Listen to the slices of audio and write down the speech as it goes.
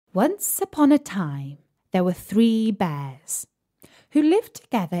Once upon a time, there were 3 bears who lived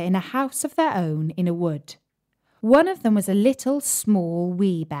together in a house of their own in a wood. One of them was a little small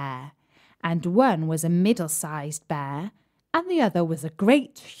wee bear, and one was a middle-sized bear, and the other was a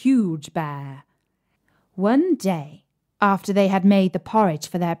great huge bear. One day, after they had made the porridge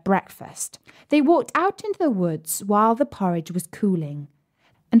for their breakfast, they walked out into the woods while the porridge was cooling.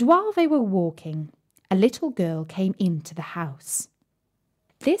 And while they were walking, a little girl came into the house.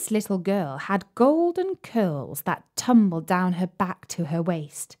 This little girl had golden curls that tumbled down her back to her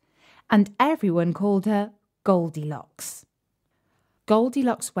waist, and everyone called her Goldilocks.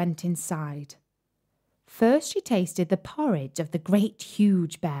 Goldilocks went inside. First she tasted the porridge of the great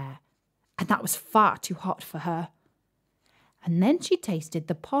huge bear, and that was far too hot for her. And then she tasted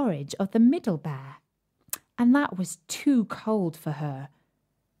the porridge of the middle bear, and that was too cold for her.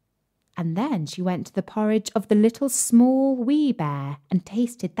 And then she went to the porridge of the little small wee bear and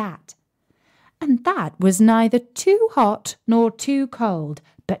tasted that. And that was neither too hot nor too cold,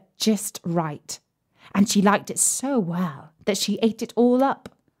 but just right. And she liked it so well that she ate it all up.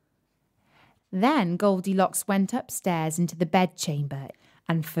 Then Goldilocks went upstairs into the bedchamber,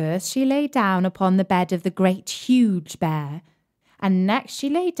 and first she lay down upon the bed of the great huge bear, and next she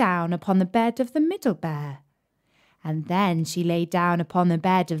lay down upon the bed of the middle bear. And then she lay down upon the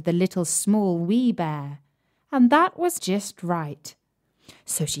bed of the little small wee bear, and that was just right.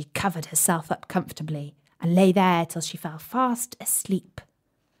 So she covered herself up comfortably and lay there till she fell fast asleep.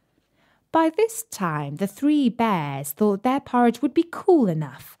 By this time the 3 bears thought their porridge would be cool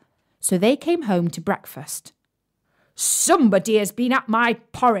enough, so they came home to breakfast. "Somebody has been at my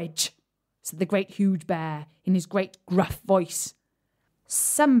porridge," said the great huge bear in his great gruff voice.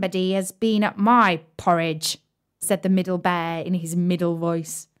 "Somebody has been at my porridge," said the middle bear in his middle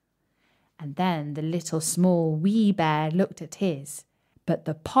voice. And then the little small wee bear looked at his, but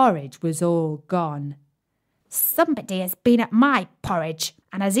the porridge was all gone. "Somebody has been at my porridge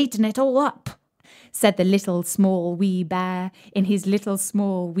and has eaten it all up," said the little small wee bear in his little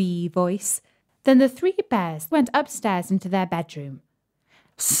small wee voice. Then the 3 bears went upstairs into their bedroom.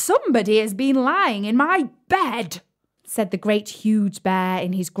 "Somebody has been lying in my bed," said the great huge bear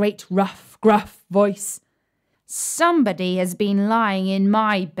in his great rough, gruff voice. "Somebody has been lying in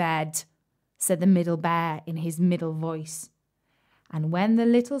my bed," said the middle bear in his middle voice. And when the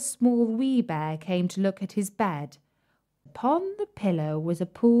little small wee bear came to look at his bed, upon the pillow was a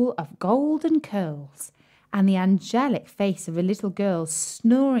pool of golden curls, and the angelic face of a little girl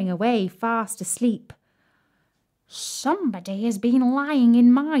snoring away fast asleep. "Somebody has been lying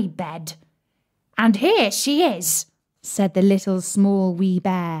in my bed, and here she is," said the little small wee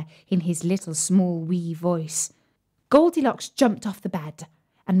bear in his little small wee voice. Goldilocks jumped off the bed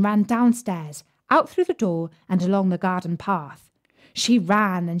and ran downstairs, out through the door and along the garden path. She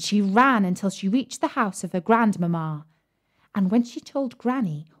ran and she ran until she reached the house of her grandmamma. And when she told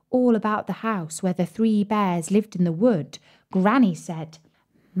Granny all about the house where the 3 bears lived in the wood, Granny said,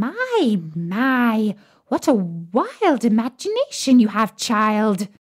 "My, what a wild imagination you have, child."